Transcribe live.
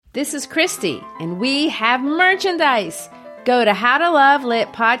This is Christy, and we have merchandise. Go to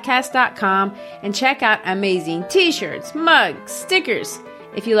howtolovelitpodcast.com and check out amazing t-shirts, mugs, stickers.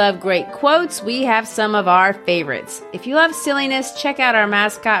 If you love great quotes, we have some of our favorites. If you love silliness, check out our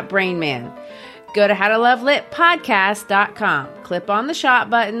mascot, Brain Man. Go to howtolovelitpodcast.com, click on the shop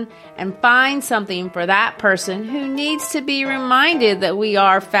button, and find something for that person who needs to be reminded that we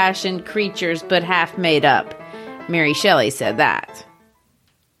are fashioned creatures but half made up. Mary Shelley said that.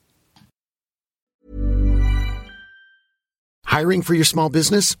 Hiring for your small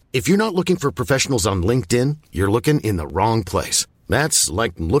business? If you're not looking for professionals on LinkedIn, you're looking in the wrong place. That's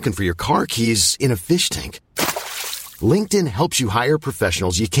like looking for your car keys in a fish tank. LinkedIn helps you hire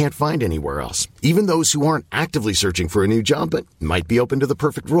professionals you can't find anywhere else, even those who aren't actively searching for a new job but might be open to the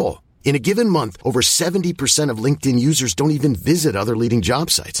perfect role. In a given month, over 70% of LinkedIn users don't even visit other leading job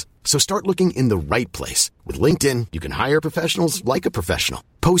sites. So start looking in the right place. With LinkedIn, you can hire professionals like a professional.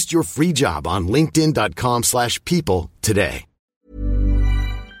 Post your free job on linkedin.com/people today.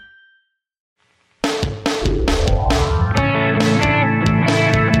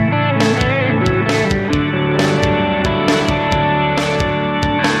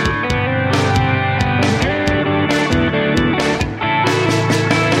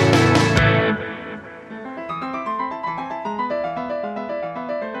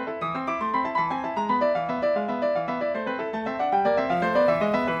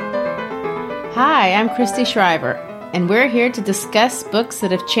 Hi, I'm Christy Shriver, and we're here to discuss books that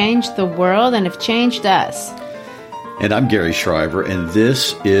have changed the world and have changed us. And I'm Gary Shriver, and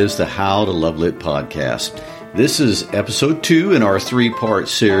this is the How to Love Lit podcast. This is episode 2 in our 3-part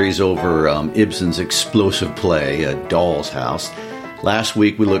series over Ibsen's explosive play, A Doll's House. Last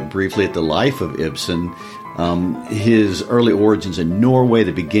week, we looked briefly at the life of Ibsen, his early origins in Norway,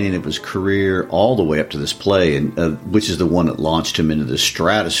 the beginning of his career, all the way up to this play, and which is the one that launched him into the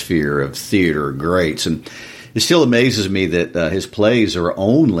stratosphere of theater greats. And it still amazes me that his plays are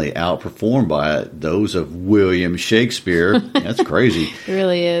only outperformed by those of William Shakespeare. That's crazy. It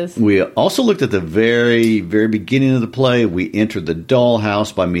really is. We also looked at the very, very beginning of the play. We entered the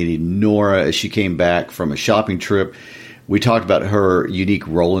dollhouse by meeting Nora as she came back from a shopping trip. We talked about her unique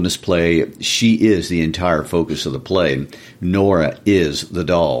role in this play. She is the entire focus of the play. Nora is the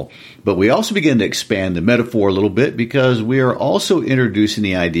doll. But we also begin to expand the metaphor a little bit because we are also introducing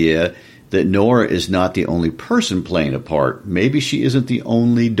the idea that Nora is not the only person playing a part. Maybe she isn't the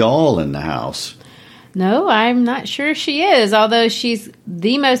only doll in the house. No, I'm not sure she is, although she's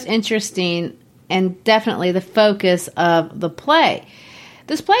the most interesting and definitely the focus of the play.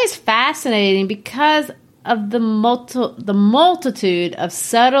 This play is fascinating because of the multitude of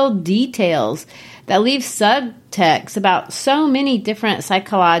subtle details that leave subtext about so many different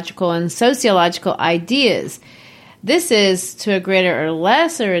psychological and sociological ideas. This is, to a greater or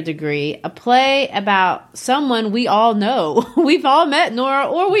lesser degree, a play about someone we all know. We've all met Nora,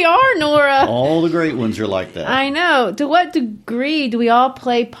 or we are Nora. All the great ones are like that. I know. To what degree do we all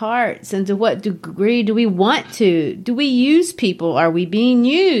play parts? And to what degree do we want to? Do we use people? Are we being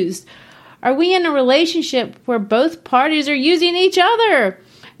used? Are we in a relationship where both parties are using each other?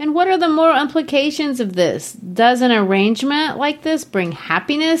 And what are the moral implications of this? Does an arrangement like this bring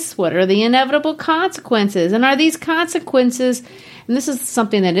happiness? What are the inevitable consequences? And are these consequences, and this is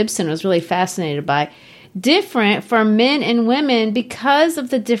something that Ibsen was really fascinated by, different for men and women because of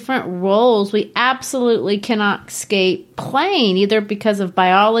the different roles we absolutely cannot escape playing, either because of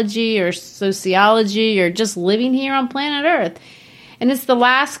biology or sociology or just living here on planet Earth? And it's the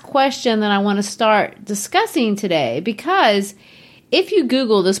last question that I want to start discussing today, because if you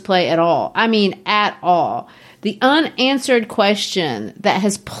Google this play at all, I mean at all, the unanswered question that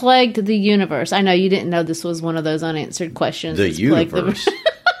has plagued the universe. I know you didn't know this was one of those unanswered questions. The universe.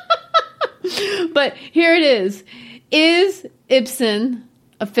 But here it is. Is Ibsen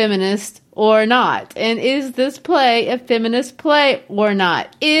a feminist or not? And is this play a feminist play or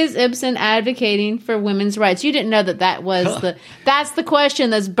not? Is Ibsen advocating for women's rights? You didn't know that was that's the question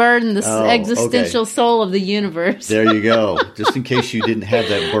that's burdened the existential soul of the universe. There you go. Just in case you didn't have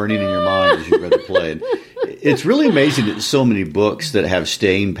that burning in your mind as you read the play. And it's really amazing that so many books that have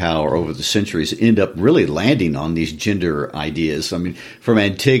staying power over the centuries end up really landing on these gender ideas. I mean, from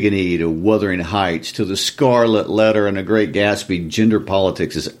Antigone to Wuthering Heights to The Scarlet Letter and A Great Gatsby, gender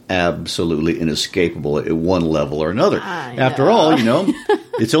politics is absolutely inescapable at one level or another. After all,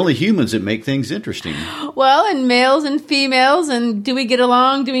 it's only humans that make things interesting. Well, and males and females, and do we get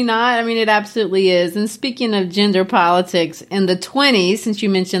along, do we not? I mean, it absolutely is. And speaking of gender politics, in the 1920s, since you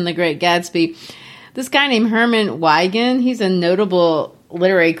mentioned The Great Gatsby, this guy named Herman Wigand, he's a notable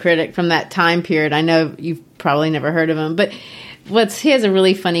literary critic from that time period. I know you've probably never heard of him, but he has a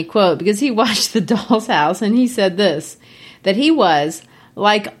really funny quote because he watched The Doll's House and he said this, that he was,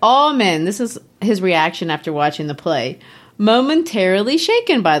 like all men, this is his reaction after watching the play, momentarily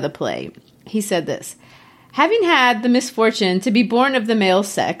shaken by the play. He said this, having had the misfortune to be born of the male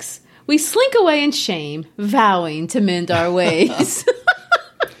sex, we slink away in shame, vowing to mend our ways.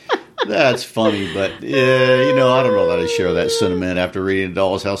 That's funny, but I don't know that I share that sentiment after reading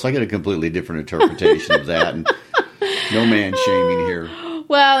Doll's House. I get a completely different interpretation of that, and no man shaming here.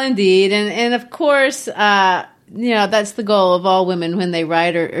 Well, indeed, and of course, that's the goal of all women when they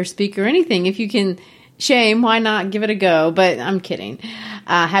write or speak or anything. If you can shame, why not give it a go? But I'm kidding,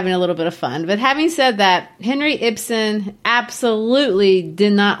 having a little bit of fun. But having said that, Henry Ibsen absolutely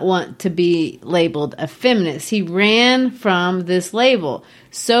did not want to be labeled a feminist. He ran from this label.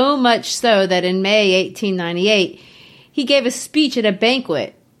 So much so that in May 1898, he gave a speech at a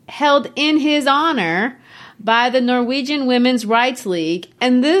banquet held in his honor by the Norwegian Women's Rights League.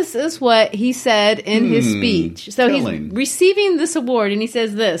 And this is what he said in his speech. So he's receiving this award, and he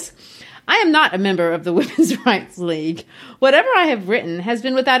says this, I am not a member of the Women's Rights League. Whatever I have written has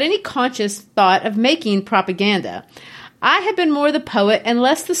been without any conscious thought of making propaganda. I have been more the poet and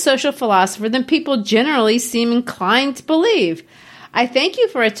less the social philosopher than people generally seem inclined to believe. I thank you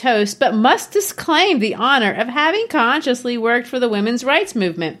for a toast, but must disclaim the honor of having consciously worked for the women's rights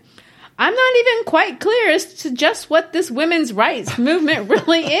movement. I'm not even quite clear as to just what this women's rights movement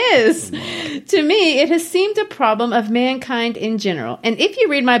really is. To me, it has seemed a problem of mankind in general. And if you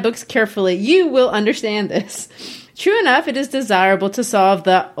read my books carefully, you will understand this. True enough, it is desirable to solve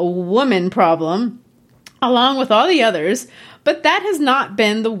the woman problem, along with all the others, but that has not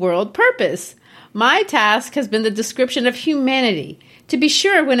been the world purpose. My task has been the description of humanity. To be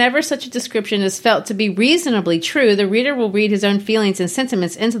sure, whenever such a description is felt to be reasonably true, the reader will read his own feelings and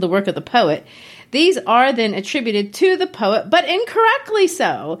sentiments into the work of the poet. These are then attributed to the poet, but incorrectly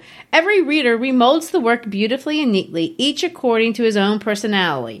so. Every reader remolds the work beautifully and neatly, each according to his own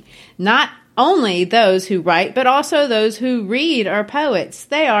personality. Not only those who write, but also those who read are poets.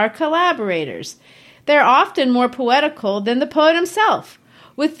 They are collaborators. They're often more poetical than the poet himself.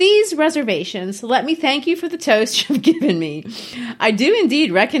 With these reservations, let me thank you for the toast you've given me. I do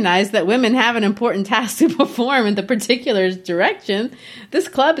indeed recognize that women have an important task to perform in the particular direction this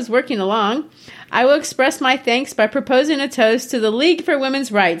club is working along. I will express my thanks by proposing a toast to the League for Women's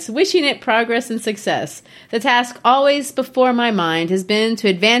Rights, wishing it progress and success. The task always before my mind has been to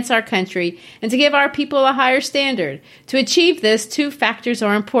advance our country and to give our people a higher standard. To achieve this, two factors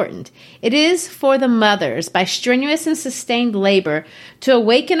are important. It is for the mothers, by strenuous and sustained labor, to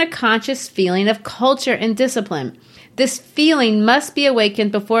awaken a conscious feeling of culture and discipline. This feeling must be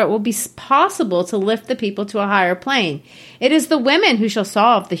awakened before it will be possible to lift the people to a higher plane. It is the women who shall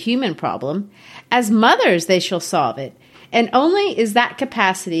solve the human problem. As mothers, they shall solve it, and only in that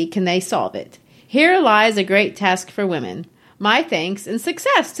capacity can they solve it. Here lies a great task for women. My thanks and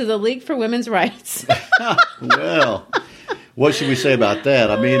success to the League for Women's Rights. Well, what should we say about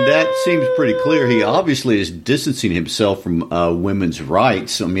that? I mean, that seems pretty clear. He obviously is distancing himself from women's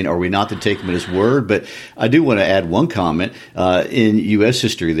rights. I mean, are we not to take him at his word? But I do want to add one comment. In U.S.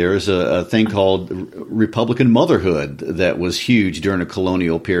 history, there is a thing called Republican motherhood that was huge during a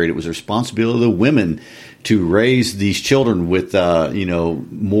colonial period. It was the responsibility of the women to raise these children with,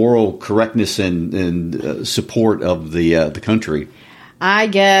 moral correctness and support of the country. I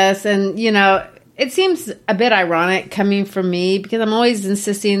guess. And, it seems a bit ironic coming from me because I'm always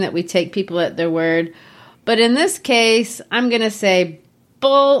insisting that we take people at their word. But in this case, I'm going to say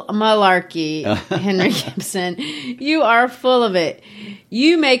bull malarkey, Henry Ibsen. You are full of it.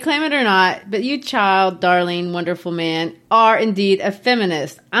 You may claim it or not, but you, child, darling, wonderful man, are indeed a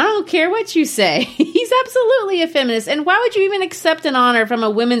feminist. I don't care what you say. He's absolutely a feminist. And why would you even accept an honor from a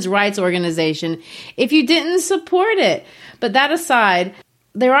women's rights organization if you didn't support it? But that aside,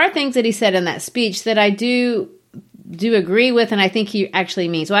 there are things that he said in that speech that I do agree with, and I think he actually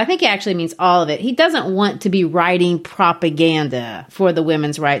means. Well, I think he actually means all of it. He doesn't want to be writing propaganda for the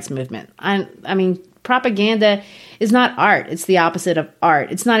women's rights movement. I mean, propaganda is not art. It's the opposite of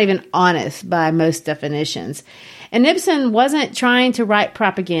art. It's not even honest by most definitions. And Ibsen wasn't trying to write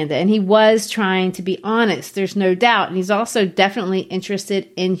propaganda, and he was trying to be honest. There's no doubt. And he's also definitely interested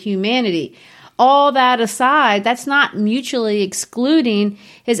in humanity. All that aside, that's not mutually excluding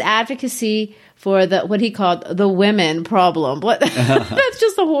his advocacy for what he called the women problem. That's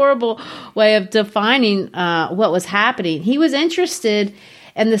just a horrible way of defining what was happening. He was interested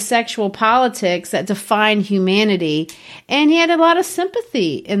in the sexual politics that define humanity, and he had a lot of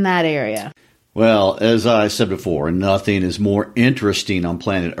sympathy in that area. Well, as I said before, nothing is more interesting on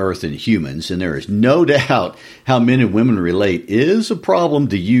planet Earth than humans, and there is no doubt how men and women relate is a problem,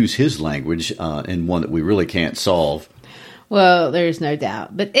 to use his language, and one that we really can't solve. Well, there's no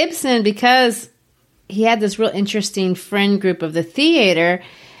doubt. But Ibsen, because he had this real interesting friend group of the theater,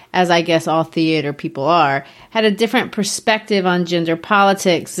 as I guess all theater people are, had a different perspective on gender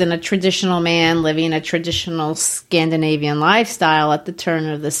politics than a traditional man living a traditional Scandinavian lifestyle at the turn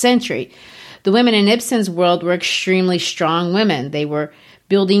of the century. The women in Ibsen's world were extremely strong women. They were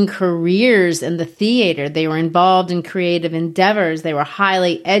building careers in the theater. They were involved in creative endeavors. They were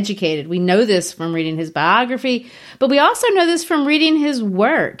highly educated. We know this from reading his biography, but we also know this from reading his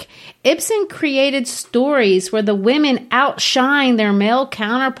work. Ibsen created stories where the women outshine their male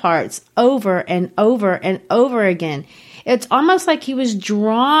counterparts over and over and over again. It's almost like he was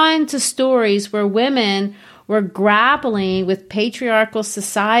drawn to stories where women were grappling with patriarchal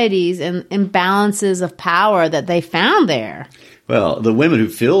societies and imbalances of power that they found there. Well, the women who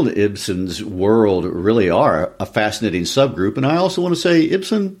filled Ibsen's world really are a fascinating subgroup. And I also want to say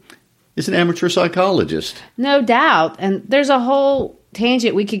Ibsen is an amateur psychologist. No doubt. And there's a whole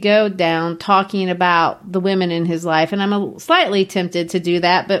tangent we could go down talking about the women in his life. And I'm slightly tempted to do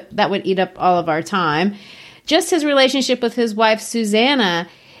that, but that would eat up all of our time. Just his relationship with his wife, Susanna,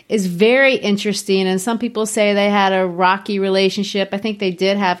 is very interesting. And some people say they had a rocky relationship. I think they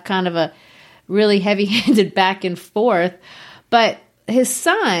did have kind of a really heavy-handed back and forth. But his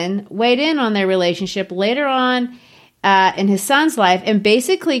son weighed in on their relationship later on in his son's life and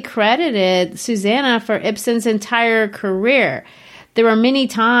basically credited Susanna for Ibsen's entire career. There were many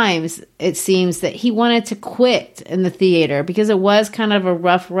times, it seems, that he wanted to quit in the theater because it was kind of a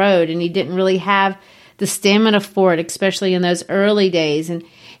rough road and he didn't really have the stamina for it, especially in those early days. And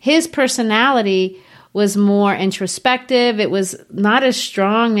his personality was more introspective. It was not as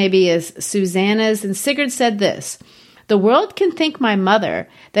strong maybe as Susanna's. And Sigurd said this: "The world can thank my mother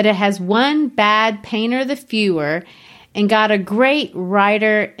that it has one bad painter the fewer and got a great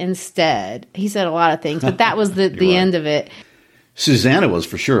writer instead." He said a lot of things, but that was the end of it. Susanna was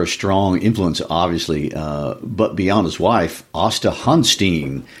for sure a strong influence, obviously, but beyond his wife, Asta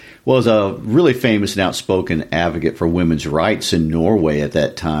Hanstein was a really famous and outspoken advocate for women's rights in Norway at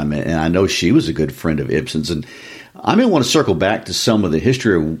that time, and I know she was a good friend of Ibsen's. And I may want to circle back to some of the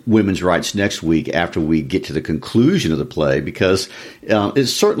history of women's rights next week after we get to the conclusion of the play, because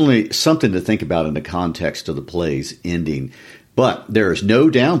it's certainly something to think about in the context of the play's ending. But there is no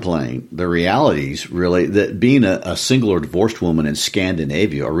downplaying the realities, really, that being a single or divorced woman in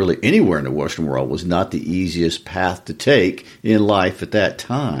Scandinavia, or really anywhere in the Western world, was not the easiest path to take in life at that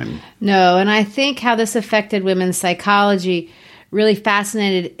time. No, and I think how this affected women's psychology really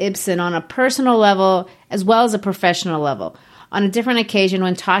fascinated Ibsen on a personal level as well as a professional level. On a different occasion,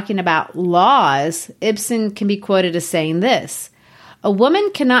 when talking about laws, Ibsen can be quoted as saying this: "A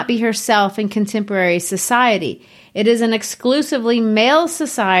woman cannot be herself in contemporary society. It is an exclusively male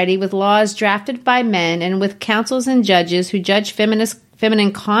society with laws drafted by men and with councils and judges who judge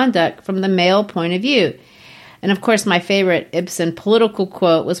feminine conduct from the male point of view." And of course, my favorite Ibsen political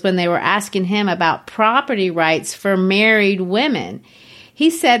quote was when they were asking him about property rights for married women. He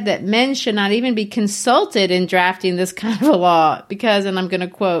said that men should not even be consulted in drafting this kind of a law because, and I'm going to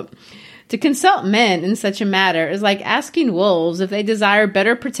quote, "To consult men in such a matter is like asking wolves if they desire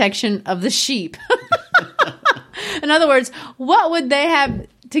better protection of the sheep." In other words, what would they have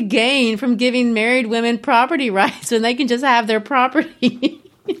to gain from giving married women property rights when they can just have their property?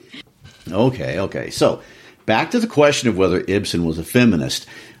 Okay. So back to the question of whether Ibsen was a feminist.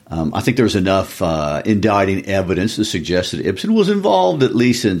 I think there's enough indicting evidence to suggest that Ibsen was involved, at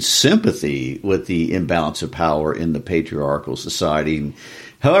least in sympathy with the imbalance of power in the patriarchal society.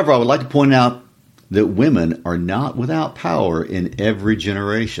 However, I would like to point out that women are not without power in every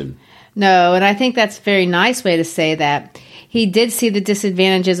generation. No, and I think that's a very nice way to say that. He did see the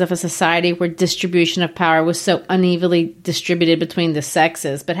disadvantages of a society where distribution of power was so unevenly distributed between the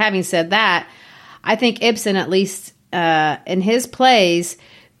sexes. But having said that, I think Ibsen, at least in his plays,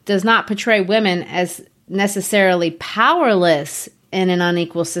 does not portray women as necessarily powerless in an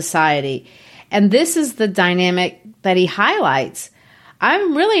unequal society. And this is the dynamic that he highlights.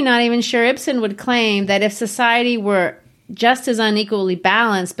 I'm really not even sure Ibsen would claim that if society were just as unequally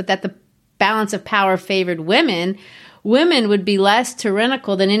balanced, but that the balance of power favored women, women would be less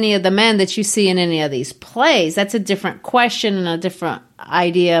tyrannical than any of the men that you see in any of these plays. That's a different question and a different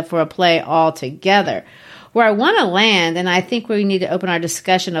idea for a play altogether. Where I want to land, and I think we need to open our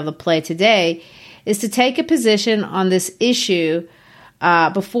discussion of the play today, is to take a position on this issue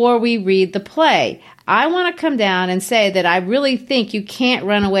before we read the play. I want to come down and say that I really think you can't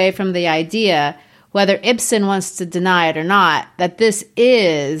run away from the idea, whether Ibsen wants to deny it or not, that this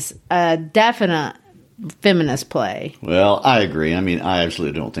is a definite feminist play. Well, I agree. I mean, I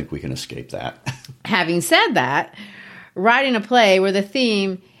absolutely don't think we can escape that. Having said that, writing a play where the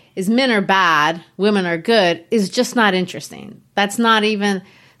theme is men are bad, women are good, is just not interesting. That's not even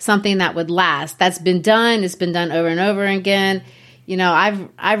something that would last. That's been done. It's been done over and over again. You know,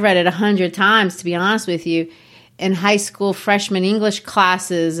 I've read it 100 times, to be honest with you, in high school freshman English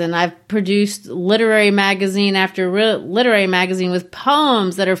classes, and I've produced literary magazine after literary magazine with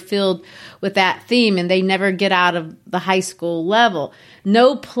poems that are filled with that theme, and they never get out of the high school level.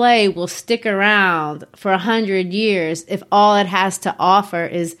 No play will stick around for 100 years if all it has to offer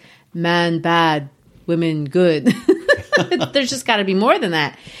is man bad, women good. There's just got to be more than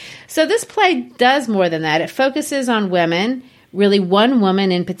that. So this play does more than that. It focuses on women, really one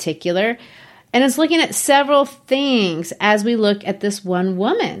woman in particular, and it's looking at several things as we look at this one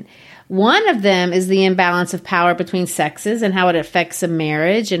woman. One of them is the imbalance of power between sexes and how it affects a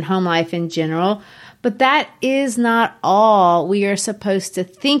marriage and home life in general. But that is not all we are supposed to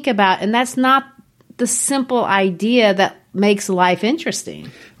think about, and that's not the simple idea that makes life interesting.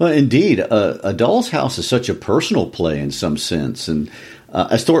 Well, indeed. A Doll's House is such a personal play in some sense, and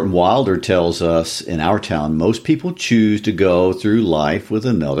as Thornton Wilder tells us in Our Town, most people choose to go through life with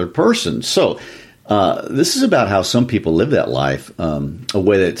another person. So this is about how some people live that life, a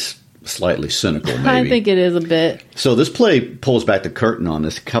way that's slightly cynical, maybe. I think it is a bit. So this play pulls back the curtain on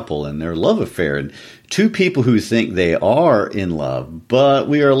this couple and their love affair, and two people who think they are in love, but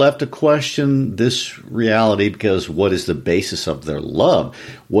we are left to question this reality because what is the basis of their love?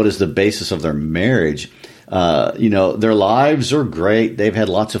 What is the basis of their marriage? Their lives are great. They've had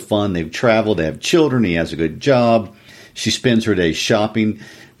lots of fun. They've traveled. They have children. He has a good job. She spends her days shopping.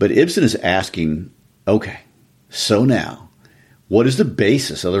 But Ibsen is asking, okay, so now, what is the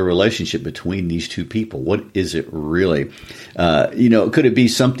basis of the relationship between these two people? What is it really? Could it be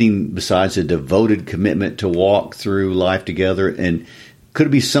something besides a devoted commitment to walk through life together? And could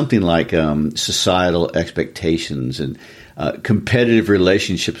it be something like societal expectations and competitive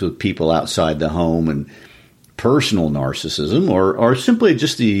relationships with people outside the home and personal narcissism, or simply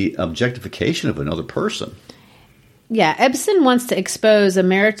just the objectification of another person? Yeah, Ibsen wants to expose a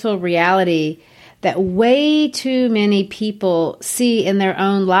marital reality that way too many people see in their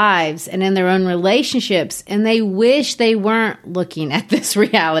own lives and in their own relationships, and they wish they weren't looking at this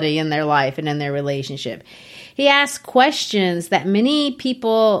reality in their life and in their relationship. He asks questions that many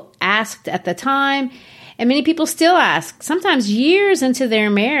people asked at the time, and many people still ask, sometimes years into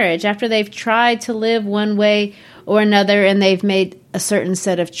their marriage, after they've tried to live one way or another and they've made a certain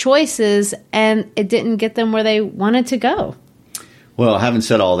set of choices and it didn't get them where they wanted to go. Well, having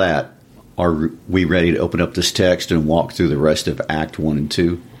said all that, are we ready to open up this text and walk through the rest of Act 1 and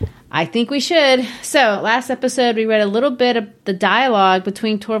 2? I think we should. So, last episode we read a little bit of the dialogue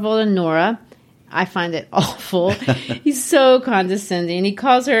between Torvald and Nora. I find it awful. He's so condescending. He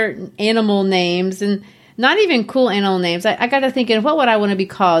calls her animal names, and not even cool animal names. I got to thinking, what would I want to be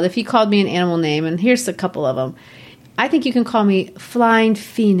called if he called me an animal name? And here's a couple of them. I think you can call me Flying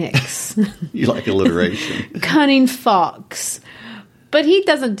Phoenix. You like alliteration. Cunning Fox. But he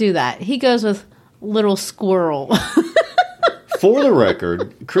doesn't do that. He goes with Little Squirrel. For the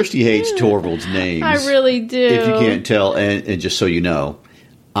record, Christy hates Torvald's names. I really do. If you can't tell, and just so you know,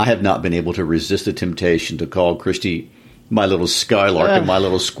 I have not been able to resist the temptation to call Christy my little skylark and my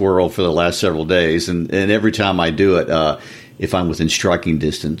little squirrel for the last several days. And every time I do it, if I'm within striking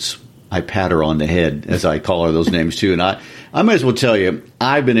distance, I pat her on the head as I call her those names too. And I might as well tell you,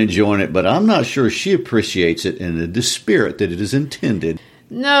 I've been enjoying it, but I'm not sure she appreciates it in the spirit that it is intended.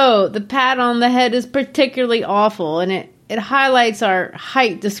 No, the pat on the head is particularly awful, and it highlights our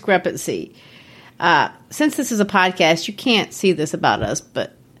height discrepancy. Since this is a podcast, you can't see this about us,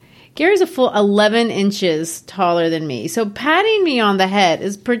 but Gary's a full 11 inches taller than me, so patting me on the head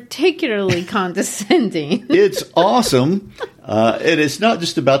is particularly condescending. It's awesome. And it's not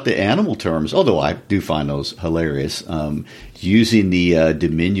just about the animal terms, although I do find those hilarious. Using the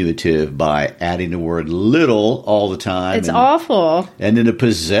diminutive by adding the word little all the time. It's awful. And then a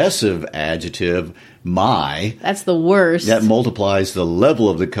possessive adjective, my. That's the worst. That multiplies the level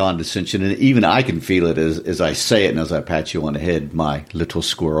of the condescension. And even I can feel it as I say it and as I pat you on the head, my little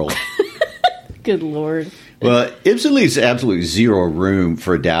squirrel. Good Lord. Well, Ibsen leaves absolutely zero room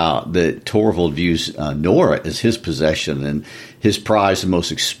for doubt that Torvald views Nora as his possession and his prized and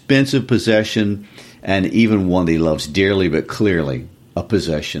most expensive possession, and even one that he loves dearly, but clearly a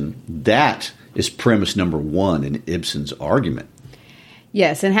possession. That is premise number one in Ibsen's argument.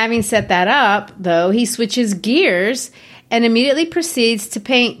 Yes, and having set that up, though, he switches gears and immediately proceeds to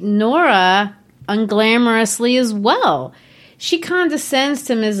paint Nora unglamorously as well. She condescends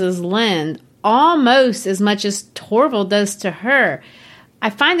to Mrs. Lynde almost as much as Torvald does to her. I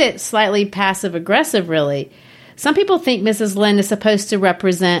find it slightly passive-aggressive, really. Some people think Mrs. Lynde is supposed to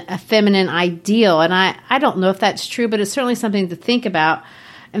represent a feminine ideal, and I don't know if that's true, but it's certainly something to think about.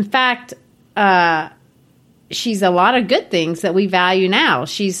 In fact, she's a lot of good things that we value now.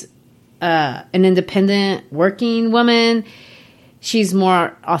 She's an independent working woman. She's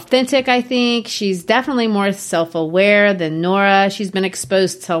more authentic, I think. She's definitely more self-aware than Nora. She's been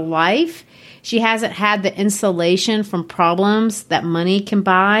exposed to life. She hasn't had the insulation from problems that money can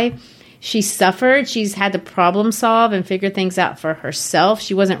buy. She suffered. She's had to problem solve and figure things out for herself.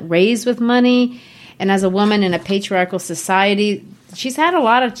 She wasn't raised with money. And as a woman in a patriarchal society, she's had a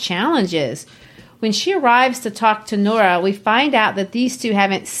lot of challenges. When she arrives to talk to Nora, we find out that these two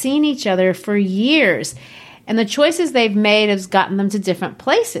haven't seen each other for years. And the choices they've made has gotten them to different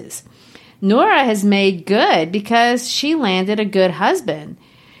places. Nora has made good because she landed a good husband.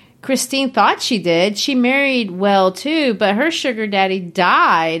 Christine thought she did. She married well, too, but her sugar daddy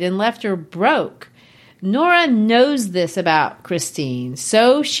died and left her broke. Nora knows this about Christine,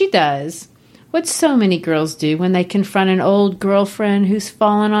 so she does what so many girls do when they confront an old girlfriend who's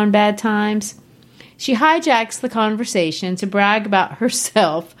fallen on bad times. She hijacks the conversation to brag about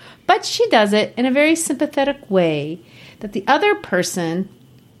herself, but she does it in a very sympathetic way that the other person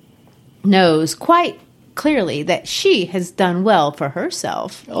knows quite clearly that she has done well for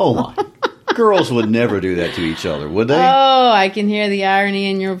herself. Oh, my. Girls would never do that to each other, would they? Oh, I can hear the irony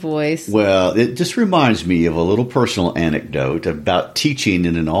in your voice. Well, it just reminds me of a little personal anecdote about teaching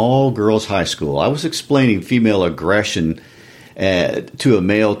in an all-girls high school. I was explaining female aggression to a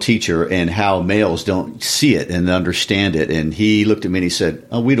male teacher and how males don't see it and understand it. And he looked at me and he said,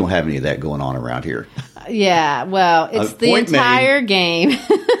 "Oh, we don't have any of that going on around here." Yeah, well, it's the entire game.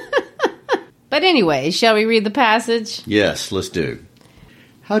 But anyway, shall we read the passage? Yes, let's do.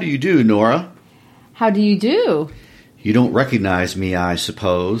 How do you do, Nora? How do you do? You don't recognize me, I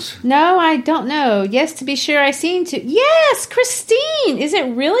suppose. No, I don't know. Yes, to be sure, I seem to. Yes, Christine! Is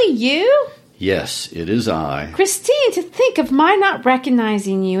it really you? Yes, it is I. Christine, to think of my not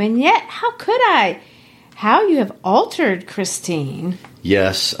recognizing you, and yet, how could I? How you have altered, Christine.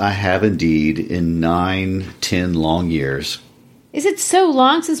 Yes, I have indeed, in 9-10 long years. Is it so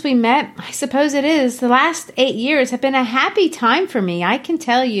long since we met? I suppose it is. The last 8 years have been a happy time for me, I can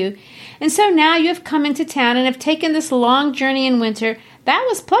tell you. And so now you have come into town and have taken this long journey in winter. That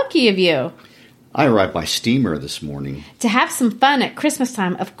was plucky of you. I arrived by steamer this morning. To have some fun at Christmas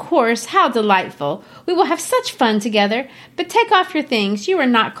time, of course. How delightful. We will have such fun together. But take off your things. You are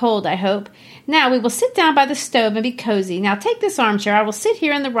not cold, I hope. Now we will sit down by the stove and be cozy. Now take this armchair. I will sit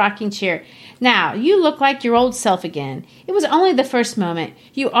here in the rocking chair. Now, you look like your old self again. It was only the first moment.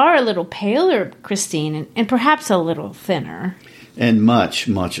 You are a little paler, Christine, and perhaps a little thinner. And much,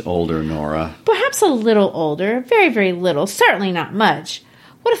 much older, Nora. Perhaps a little older. Very, very little. Certainly not much.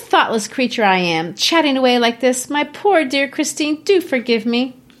 What a thoughtless creature I am, chatting away like this. My poor dear Christine, do forgive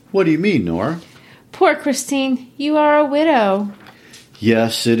me. What do you mean, Nora? Poor Christine, you are a widow.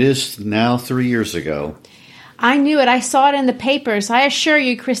 Yes, it is now 3 years ago. I knew it. I saw it in the papers. I assure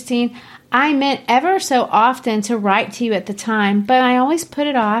you, Christine, I meant ever so often to write to you at the time, but I always put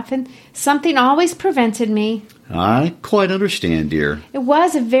it off, and something always prevented me. I quite understand, dear. It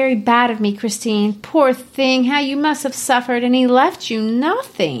was very bad of me, Christine. Poor thing, how you must have suffered, and he left you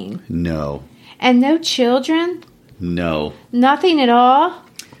nothing. No. And no children? No. Nothing at all?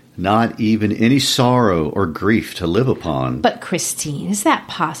 Not even any sorrow or grief to live upon. But, Christine, is that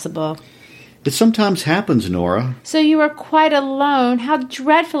possible? It sometimes happens, Nora. So you are quite alone. How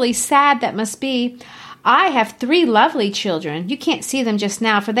dreadfully sad that must be. I have 3 lovely children. You can't see them just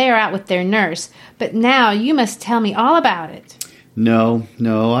now, for they are out with their nurse. But now you must tell me all about it. No,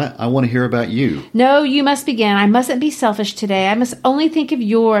 I want to hear about you. No, you must begin. I mustn't be selfish today. I must only think of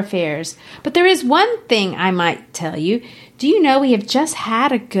your affairs. But there is one thing I might tell you. Do you know we have just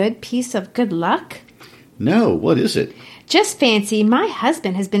had a good piece of good luck? No, what is it? Just fancy, my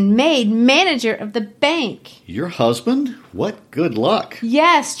husband has been made manager of the bank. Your husband? What good luck.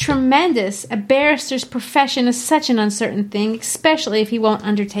 Yes, tremendous. A barrister's profession is such an uncertain thing, especially if he won't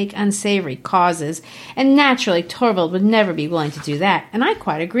undertake unsavory causes. And naturally, Torvald would never be willing to do that, and I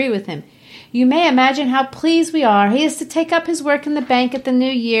quite agree with him. You may imagine how pleased we are. He is to take up his work in the bank at the new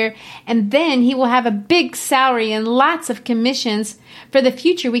year, and then he will have a big salary and lots of commissions. For the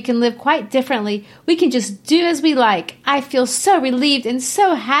future, we can live quite differently. We can just do as we like. I feel so relieved and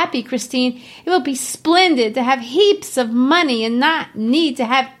so happy, Christine. It will be splendid to have heaps of money and not need to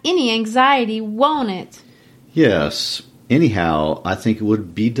have any anxiety, won't it? Yes. Anyhow, I think it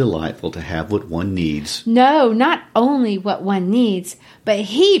would be delightful to have what one needs. No, not only what one needs, but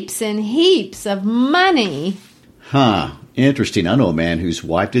heaps and heaps of money. Huh. Interesting. I know a man whose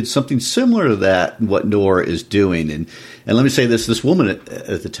wife did something similar to that, what Nora is doing. And let me say this woman at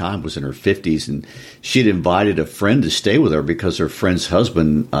the time was in her 50s, and she'd invited a friend to stay with her because her friend's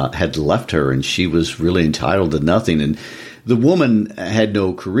husband had left her, and she was really entitled to nothing. And the woman had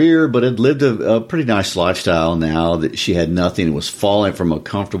no career, but had lived a pretty nice lifestyle now that she had nothing and was falling from a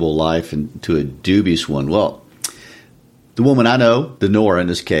comfortable life into a dubious one. Well, the woman I know, the Nora in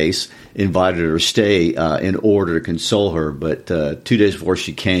this case, invited her to stay in order to console her. But 2 days before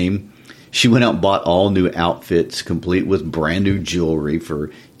she came, she went out and bought all new outfits, complete with brand new jewelry for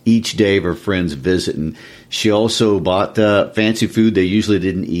each day of her friend's visit. And she also bought fancy food they usually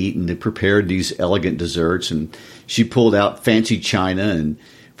didn't eat, and they prepared these elegant desserts. And she pulled out fancy china and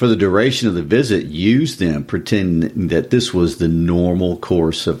for the duration of the visit used them, pretending that this was the normal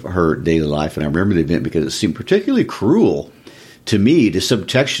course of her daily life. And I remember the event because it seemed particularly cruel to me to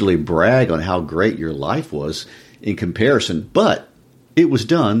subtextually brag on how great your life was in comparison. But it was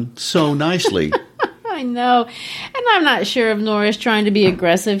done so nicely. I know. And I'm not sure if Nora's trying to be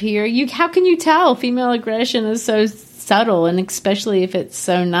aggressive here. How can you tell? Female aggression is so subtle, and especially if it's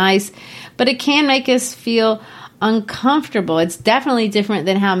so nice. But it can make us feel uncomfortable. It's definitely different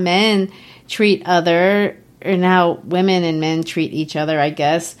than how men treat and how women and men treat each other, I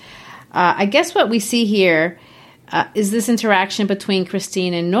guess. I guess what we see here is this interaction between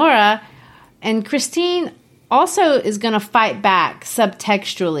Christine and Nora. And Christine also is going to fight back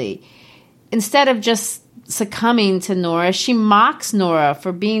subtextually. Instead of just succumbing to Nora, she mocks Nora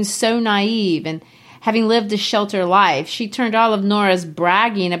for being so naive and having lived a sheltered life. She turned all of Nora's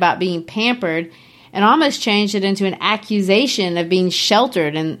bragging about being pampered and almost changed it into an accusation of being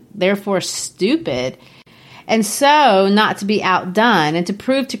sheltered and therefore stupid. And so, not to be outdone and to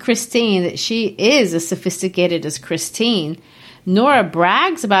prove to Christine that she is as sophisticated as Christine, Nora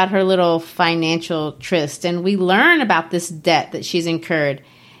brags about her little financial tryst, and we learn about this debt that she's incurred.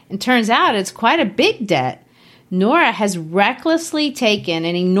 And turns out it's quite a big debt. Nora has recklessly taken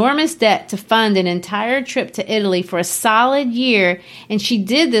an enormous debt to fund an entire trip to Italy for a solid year, and she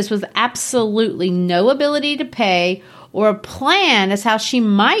did this with absolutely no ability to pay or a plan as how she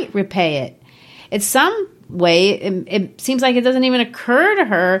might repay it. In some way, it seems like it doesn't even occur to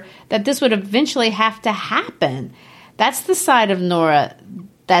her that this would eventually have to happen. That's the side of Nora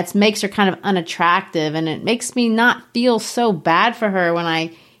that makes her kind of unattractive, and it makes me not feel so bad for her when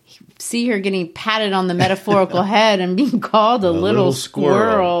I see her getting patted on the metaphorical head and being called a little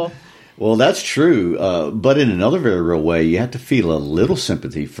squirrel. Well, that's true. But in another very real way, you have to feel a little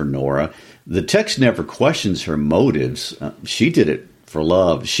sympathy for Nora. The text never questions her motives. She did it for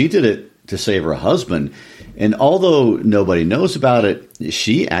love. She did it to save her husband. And although nobody knows about it,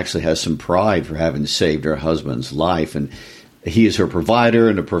 she actually has some pride for having saved her husband's life. And he is her provider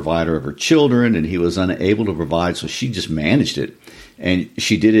and a provider of her children, and he was unable to provide, so she just managed it. And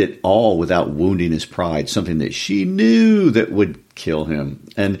she did it all without wounding his pride, something that she knew that would kill him.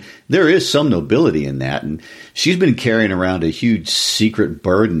 And there is some nobility in that. And she's been carrying around a huge secret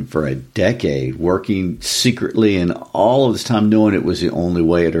burden for a decade, working secretly and all of this time knowing it was the only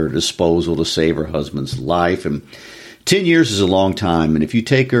way at her disposal to save her husband's life. And 10 years is a long time. And if you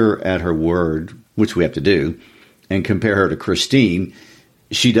take her at her word, which we have to do, and compare her to Christine,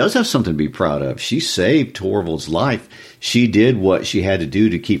 she does have something to be proud of. She saved Torvald's life. She did what she had to do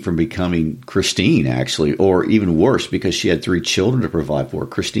to keep from becoming Christine, actually, or even worse, because she had 3 children to provide for.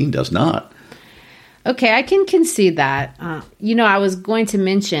 Christine does not. Okay, I can concede that. I was going to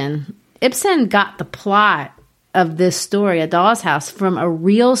mention, Ibsen got the plot of this story, A Doll's House, from a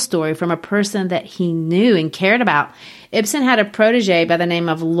real story, from a person that he knew and cared about. Ibsen had a protege by the name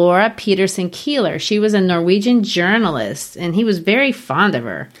of Laura Peterson Keeler. She was a Norwegian journalist, and he was very fond of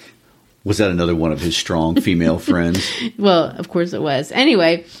her. Was that another one of his strong female friends? Well, of course it was.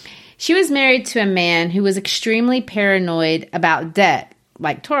 Anyway, she was married to a man who was extremely paranoid about debt,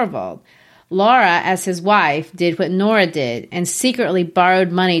 like Torvald. Laura, as his wife, did what Nora did and secretly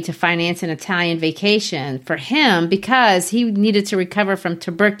borrowed money to finance an Italian vacation for him because he needed to recover from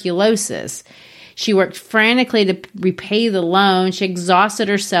tuberculosis. She worked frantically to repay the loan. She exhausted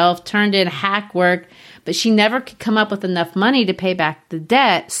herself, turned in hack work, but she never could come up with enough money to pay back the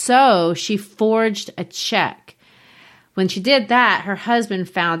debt, so she forged a check. When she did that, her husband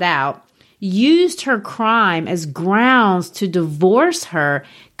found out, used her crime as grounds to divorce her,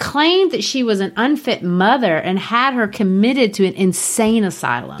 claimed that she was an unfit mother, and had her committed to an insane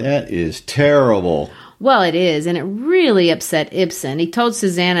asylum. That is terrible. Well, it is, and it really upset Ibsen. He told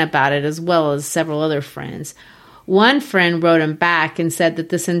Susanna about it as well as several other friends. One friend wrote him back and said that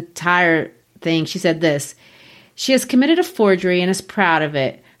this entire thing, she said this, "She has committed a forgery and is proud of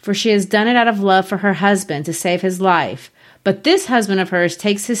it, for she has done it out of love for her husband to save his life. But this husband of hers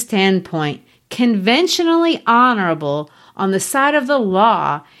takes his standpoint, conventionally honorable, on the side of the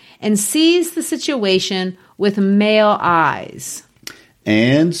law, and sees the situation with male eyes."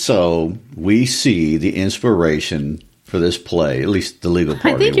 And so we see the inspiration for this play, at least the legal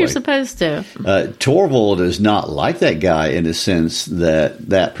part. I think you're supposed to. Torvald is not like that guy in the sense that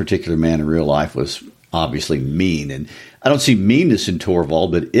that particular man in real life was obviously mean. And I don't see meanness in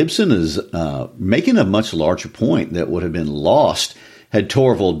Torvald, but Ibsen is making a much larger point that would have been lost had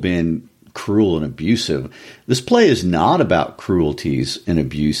Torvald been cruel and abusive. This play is not about cruelties and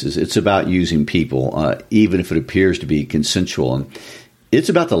abuses. It's about using people, even if it appears to be consensual. And it's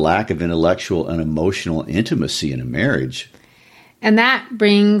about the lack of intellectual and emotional intimacy in a marriage. And that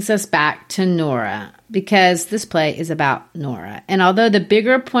brings us back to Nora, because this play is about Nora. And although the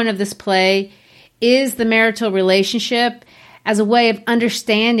bigger point of this play is the marital relationship as a way of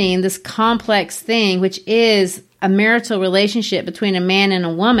understanding this complex thing, which is a marital relationship between a man and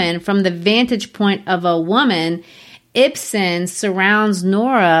a woman from the vantage point of a woman, Ibsen surrounds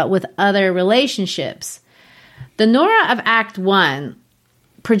Nora with other relationships. The Nora of Act 1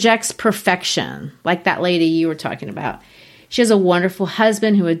 projects perfection, like that lady you were talking about. She has a wonderful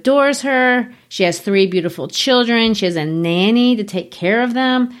husband who adores her. She has 3 beautiful children. She has a nanny to take care of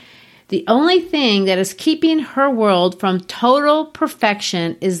them. The only thing that is keeping her world from total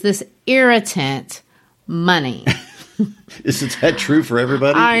perfection is this irritant, money. Isn't that true for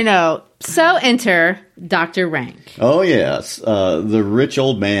everybody? I know. So enter Dr. Rank. Oh, yes. The rich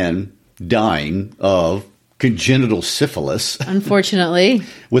old man dying of congenital syphilis. Unfortunately.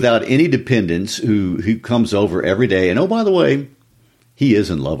 Without any dependents who comes over every day. And oh, by the way, he is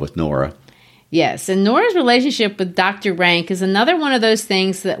in love with Nora. Yes, and Nora's relationship with Dr. Rank is another one of those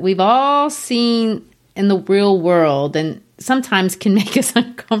things that we've all seen in the real world and sometimes can make us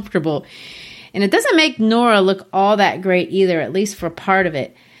uncomfortable. And it doesn't make Nora look all that great either, at least for part of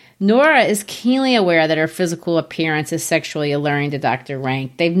it. Nora is keenly aware that her physical appearance is sexually alluring to Dr.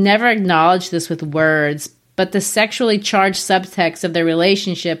 Rank. They've never acknowledged this with words, but the sexually charged subtext of their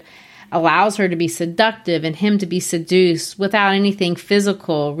relationship allows her to be seductive and him to be seduced without anything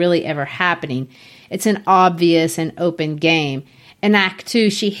physical really ever happening. It's an obvious and open game. In Act 2,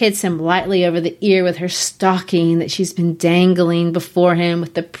 she hits him lightly over the ear with her stocking that she's been dangling before him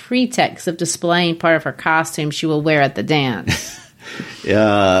with the pretext of displaying part of her costume she will wear at the dance.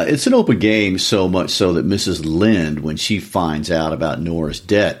 It's an open game, so much so that Mrs. Lind, when she finds out about Nora's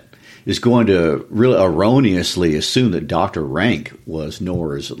debt, is going to really erroneously assume that Dr. Rank was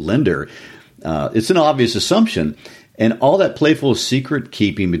Nora's lender. It's an obvious assumption. And all that playful secret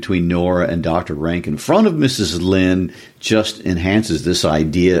keeping between Nora and Dr. Rank in front of Mrs. Lind just enhances this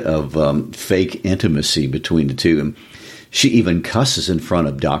idea of fake intimacy between the two. And she even cusses in front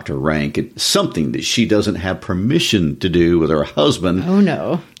of Dr. Rank. It's something that she doesn't have permission to do with her husband. Oh,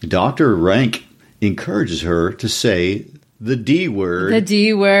 no. Dr. Rank encourages her to say the D word. The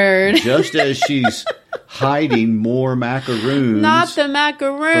D word. Just as she's hiding more macaroons. Not the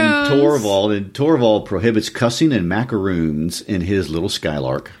macaroons. From Torvald. And Torvald prohibits cussing and macaroons in his little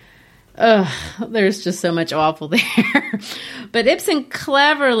Skylark. Ugh, there's just so much awful there. But Ibsen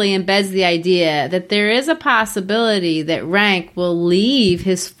cleverly embeds the idea that there is a possibility that Rank will leave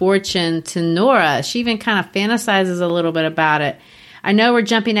his fortune to Nora. She even kind of fantasizes a little bit about it. I know we're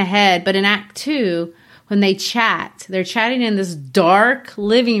jumping ahead, but in Act 2, when they chat, they're chatting in this dark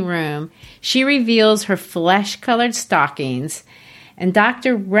living room. She reveals her flesh-colored stockings, and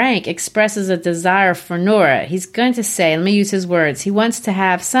Dr. Rank expresses a desire for Nora. He's going to say, let me use his words, he wants to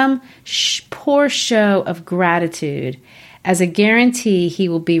have some poor show of gratitude as a guarantee he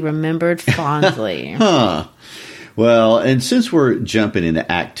will be remembered fondly. Well, and since we're jumping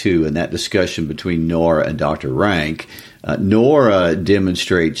into Act 2 and that discussion between Nora and Dr. Rank, Nora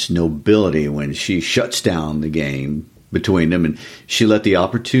demonstrates nobility when she shuts down the game between them, and she let the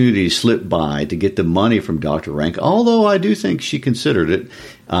opportunity slip by to get the money from Dr. Rank, although I do think she considered it.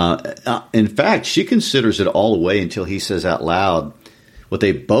 In fact, she considers it all the way until he says out loud what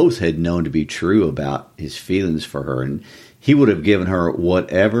they both had known to be true about his feelings for her, and he would have given her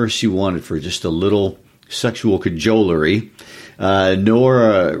whatever she wanted for just a little sexual cajolery.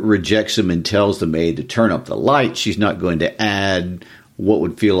 Nora rejects him and tells the maid to turn up the light. She's not going to add what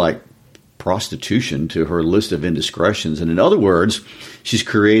would feel like prostitution to her list of indiscretions. And in other words, she's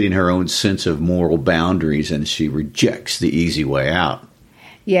creating her own sense of moral boundaries, and she rejects the easy way out.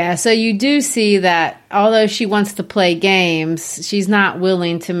 Yeah, so you do see that although she wants to play games, she's not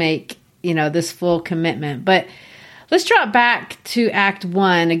willing to make, this full commitment. But let's drop back to Act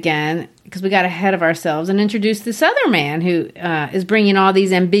 1 again, because we got ahead of ourselves, and introduce this other man who is bringing all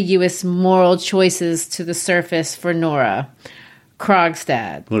these ambiguous moral choices to the surface for Nora.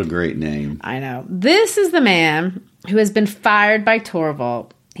 Krogstad. What a great name. I know. This is the man who has been fired by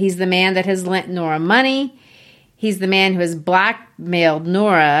Torvald. He's the man that has lent Nora money. He's the man who has blackmailed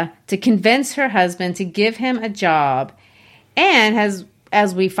Nora to convince her husband to give him a job. And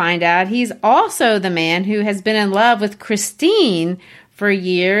as we find out, he's also the man who has been in love with Christine for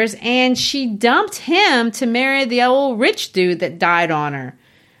years, and she dumped him to marry the old rich dude that died on her.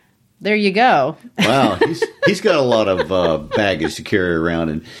 There you go. Wow, he's got a lot of baggage to carry around.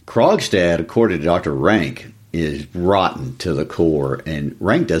 And Krogstad, according to Dr. Rank, is rotten to the core. And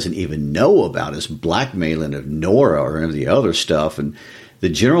Rank doesn't even know about his blackmailing of Nora or any of the other stuff. And the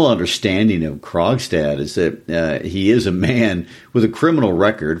general understanding of Krogstad is that he is a man with a criminal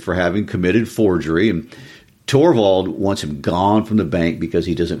record for having committed forgery. And Torvald wants him gone from the bank because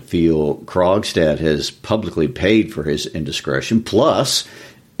he doesn't feel Krogstad has publicly paid for his indiscretion. Plus,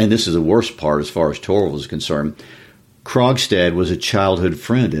 and this is the worst part as far as Torvald is concerned, Krogstad was a childhood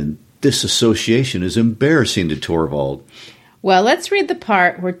friend, and this association is embarrassing to Torvald. Well, let's read the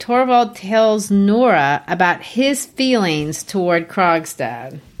part where Torvald tells Nora about his feelings toward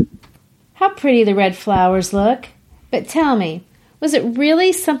Krogstad. How pretty the red flowers look. But tell me, was it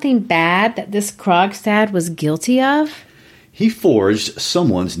really something bad that this Krogstad was guilty of? He forged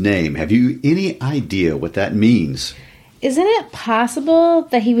someone's name. Have you any idea what that means? Isn't it possible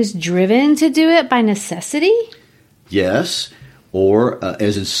that he was driven to do it by necessity? Yes, or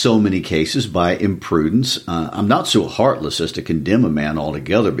as in so many cases, by imprudence. I'm not so heartless as to condemn a man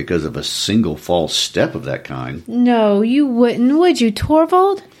altogether because of a single false step of that kind. No, you wouldn't, would you,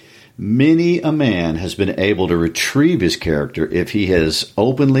 Torvald? Many a man has been able to retrieve his character if he has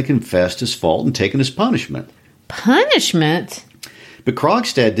openly confessed his fault and taken his punishment. Punishment? But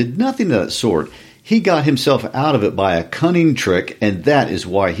Krogstad did nothing of that sort. He got himself out of it by a cunning trick, and that is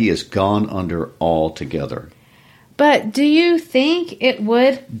why he has gone under altogether. But do you think it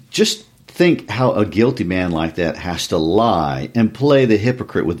would? Just think how a guilty man like that has to lie and play the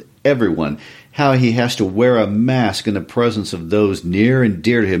hypocrite with everyone, how he has to wear a mask in the presence of those near and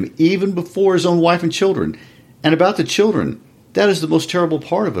dear to him, even before his own wife and children. And about the children, that is the most terrible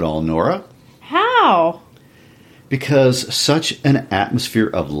part of it all, Nora. How? Because such an atmosphere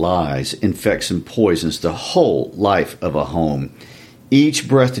of lies infects and poisons the whole life of a home. Each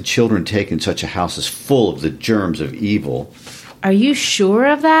breath the children take in such a house is full of the germs of evil. Are you sure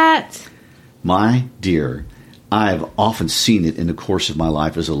of that? My dear, I have often seen it in the course of my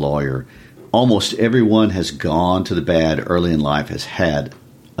life as a lawyer. Almost everyone has gone to the bad early in life has had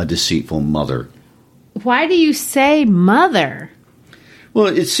a deceitful mother. Why do you say mother? Well,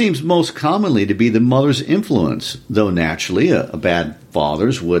 it seems most commonly to be the mother's influence, though naturally a bad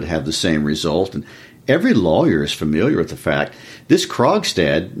father's would have the same result. And every lawyer is familiar with the fact this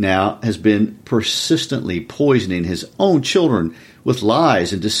Krogstad now has been persistently poisoning his own children with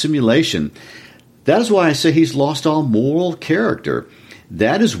lies and dissimulation. That is why I say he's lost all moral character.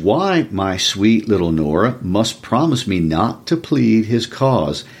 That is why my sweet little Nora must promise me not to plead his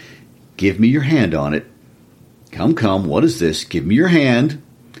cause. Give me your hand on it. Come, what is this? Give me your hand.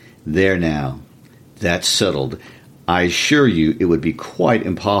 There now. That's settled. I assure you it would be quite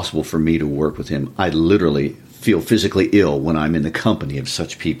impossible for me to work with him. I literally feel physically ill when I'm in the company of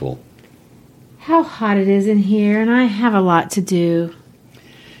such people. How hot it is in here, and I have a lot to do.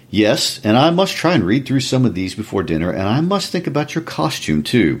 Yes, and I must try and read through some of these before dinner, and I must think about your costume,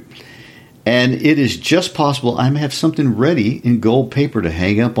 too. And it is just possible I may have something ready in gold paper to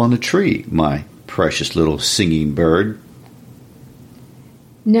hang up on the tree, my precious little singing bird.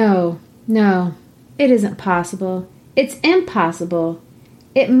 No, it isn't possible. It's impossible.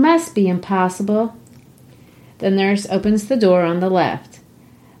 It must be impossible. The nurse opens the door on the left.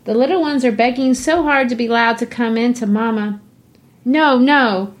 The little ones are begging so hard to be allowed to come in to Mama.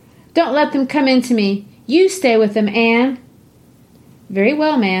 No, don't let them come in to me. You stay with them, Anne. Very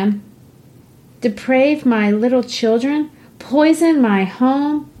well, ma'am. Deprave my little children? Poison my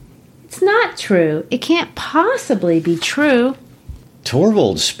home? It's not true. It can't possibly be true.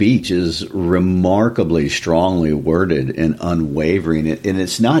 Torvald's speech is remarkably strongly worded and unwavering, and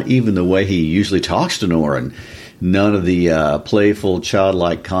it's not even the way he usually talks to Nora. None of the playful,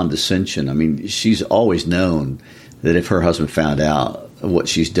 childlike condescension. I mean, she's always known that if her husband found out what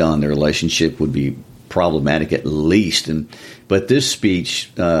she's done, their relationship would be problematic at least. But this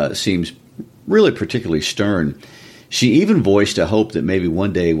speech seems really particularly stern. She even voiced a hope that maybe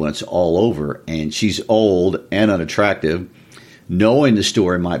one day when it's all over and she's old and unattractive, knowing the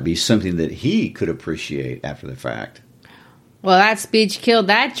story might be something that he could appreciate after the fact. Well, that speech killed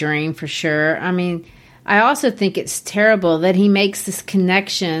that dream for sure. I mean, I also think it's terrible that he makes this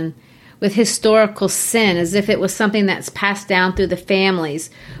connection with historical sin as if it was something that's passed down through the families.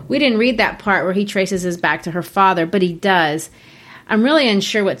 We didn't read that part where he traces his back to her father, but he does. I'm really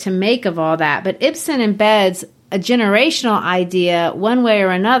unsure what to make of all that, but Ibsen embeds a generational idea one way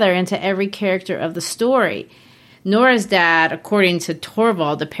or another into every character of the story. Nora's dad, according to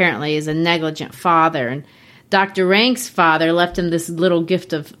Torvald, apparently is a negligent father, and Dr. Rank's father left him this little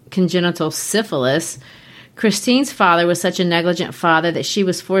gift of congenital syphilis. Christine's father was such a negligent father that she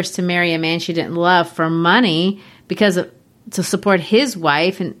was forced to marry a man she didn't love for money to support his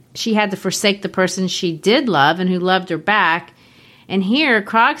wife, and she had to forsake the person she did love and who loved her back. And here,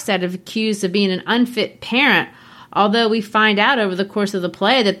 Krogstad is accused of being an unfit parent, although we find out over the course of the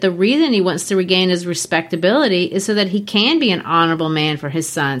play that the reason he wants to regain his respectability is so that he can be an honorable man for his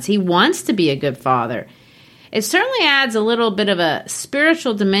sons. He wants to be a good father. It certainly adds a little bit of a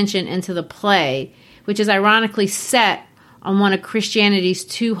spiritual dimension into the play, which is ironically set on one of Christianity's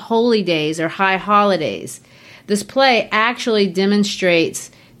 2 holy days or high holidays. This play actually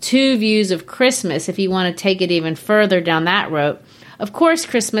demonstrates 2 views of Christmas if you want to take it even further down that road. Of course,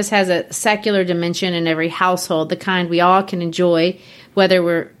 Christmas has a secular dimension in every household, the kind we all can enjoy, whether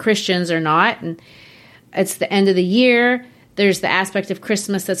we're Christians or not. And it's the end of the year. There's the aspect of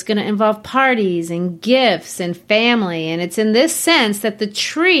Christmas that's going to involve parties and gifts and family. And it's in this sense that the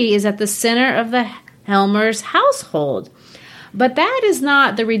tree is at the center of the Helmer's household. But that is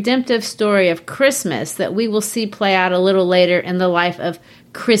not the redemptive story of Christmas that we will see play out a little later in the life of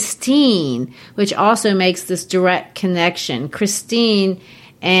Christine, which also makes this direct connection. Christine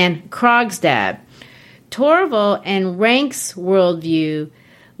and Krogstad. Torvald and Rank's worldview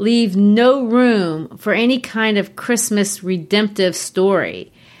leave no room for any kind of Christmas redemptive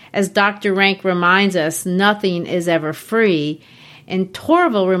story. As Dr. Rank reminds us, nothing is ever free. And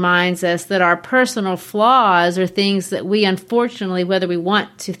Torvald reminds us that our personal flaws are things that we, unfortunately, whether we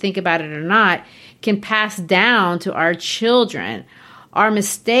want to think about it or not, can pass down to our children. Our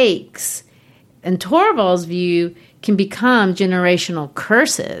mistakes, in Torvald's view, can become generational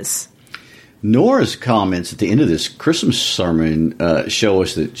curses. Nora's comments at the end of this Christmas sermon show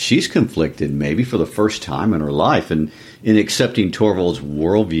us that she's conflicted, maybe for the first time in her life, and in accepting Torvald's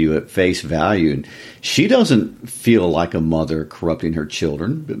worldview at face value. And she doesn't feel like a mother corrupting her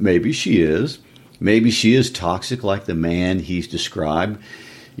children, but maybe she is. Maybe she is toxic like the man he's described.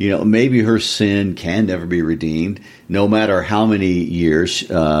 You know, maybe her sin can never be redeemed, no matter how many years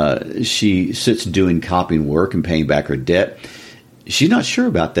she sits doing copying work and paying back her debt. She's not sure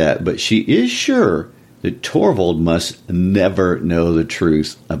about that, but she is sure that Torvald must never know the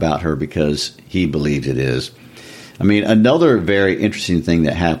truth about her because he believes it is. I mean, another very interesting thing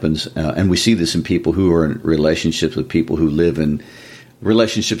that happens, and we see this in people who are in relationships with people who live in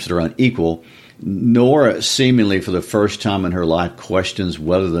relationships that are unequal. Nora, seemingly for the first time in her life, questions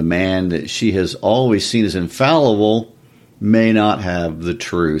whether the man that she has always seen as infallible may not have the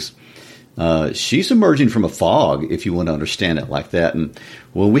truth. She's emerging from a fog, if you want to understand it like that. And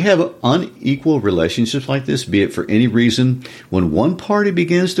when we have unequal relationships like this, be it for any reason, when one party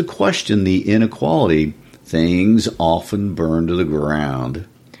begins to question the inequality, things often burn to the ground.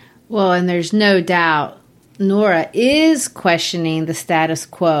 Well, and there's no doubt Nora is questioning the status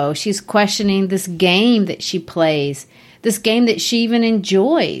quo. She's questioning this game that she plays, this game that she even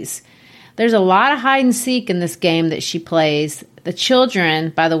enjoys. There's a lot of hide and seek in this game that she plays. The children,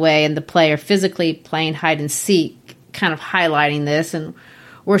 by the way, in the play are physically playing hide and seek, kind of highlighting this, and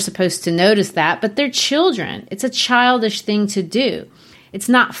we're supposed to notice that, but they're children. It's a childish thing to do. It's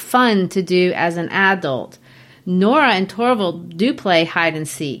not fun to do as an adult. Nora and Torvald do play hide and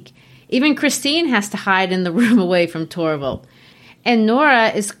seek. Even Christine has to hide in the room away from Torvald. And Nora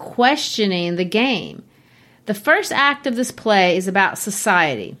is questioning the game. The first act of this play is about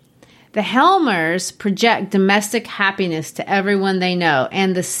society. The Helmers project domestic happiness to everyone they know,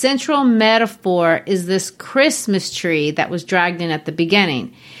 and the central metaphor is this Christmas tree that was dragged in at the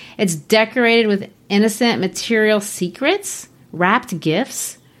beginning. It's decorated with innocent material secrets, wrapped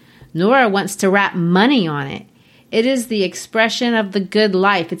gifts. Nora wants to wrap money on it. It is the expression of the good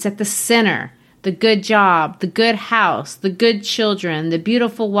life. It's at the center. The good job, the good house, the good children, the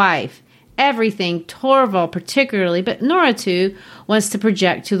beautiful wife. Everything Torvald particularly, but Nora too, wants to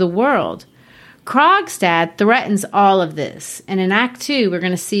project to the world. Krogstad threatens all of this, and in Act 2 we're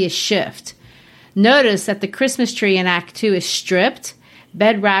going to see a shift. Notice that the Christmas tree in Act 2 is stripped,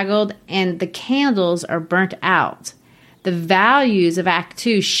 bedraggled, and the candles are burnt out. The values of Act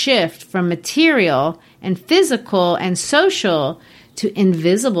 2 shift from material and physical and social to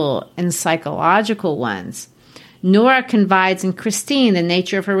invisible and psychological ones. Nora confides in Christine the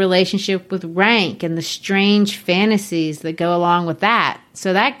nature of her relationship with rank and the strange fantasies that go along with that,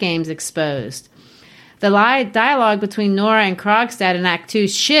 so that game's exposed. The dialogue between Nora and Krogstad in Act 2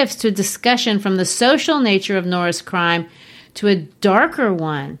 shifts to a discussion from the social nature of Nora's crime to a darker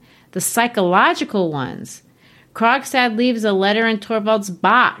one, the psychological ones. Krogstad leaves a letter in Torvald's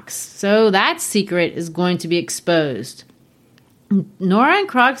box, so that secret is going to be exposed. Nora and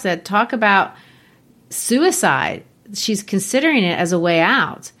Krogstad talk about suicide. She's considering it as a way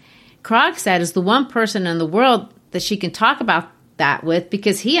out. Krogstad is the one person in the world that she can talk about that with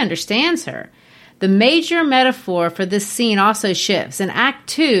because he understands her. The major metaphor for this scene also shifts. In Act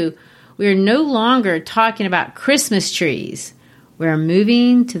 2, we are no longer talking about Christmas trees. We're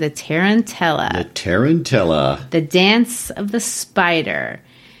moving to the Tarantella. The Tarantella. The dance of the spider.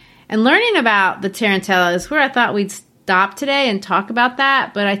 And learning about the Tarantella is where I thought we'd stop today and talk about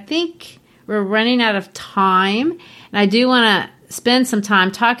that, but I think we're running out of time, and I do want to spend some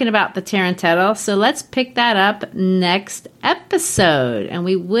time talking about the Tarantella, so let's pick that up next episode, and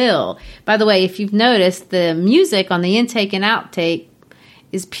we will. By the way, if you've noticed, the music on the intake and outtake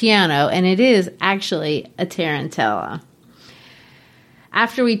is piano, and it is actually a Tarantella.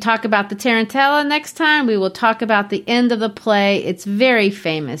 After we talk about the Tarantella next time, we will talk about the end of the play. It's very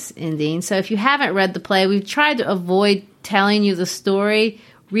famous ending. So if you haven't read the play, we've tried to avoid telling you the story.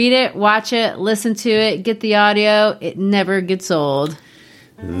 Read it, watch it, listen to it, get the audio. It never gets old.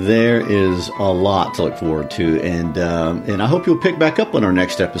 There is a lot to look forward to, and I hope you'll pick back up on our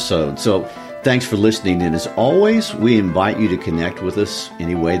next episode. So thanks for listening, and as always, we invite you to connect with us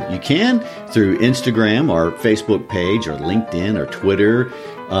any way that you can through Instagram, our Facebook page, or LinkedIn, or Twitter,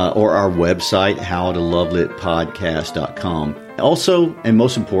 or our website, howtolovelitpodcast.com. Also, and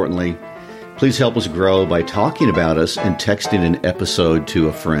most importantly, please help us grow by talking about us and texting an episode to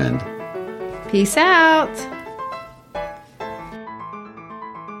a friend. Peace out.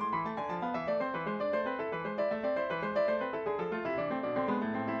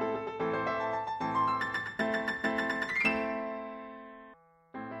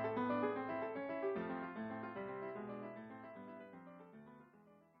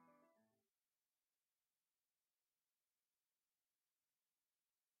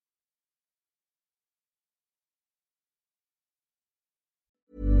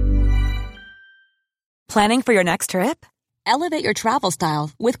 Planning for your next trip? Elevate your travel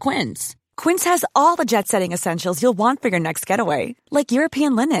style with Quince. Quince has all the jet-setting essentials you'll want for your next getaway, like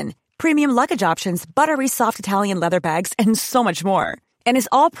European linen, premium luggage options, buttery soft Italian leather bags, and so much more. And is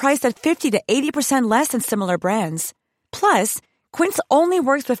all priced at 50 to 80% less than similar brands. Plus, Quince only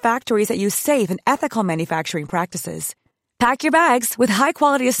works with factories that use safe and ethical manufacturing practices. Pack your bags with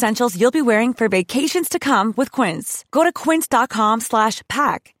high-quality essentials you'll be wearing for vacations to come with Quince. Go to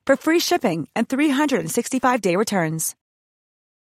quince.com/pack for free shipping and 365-day returns.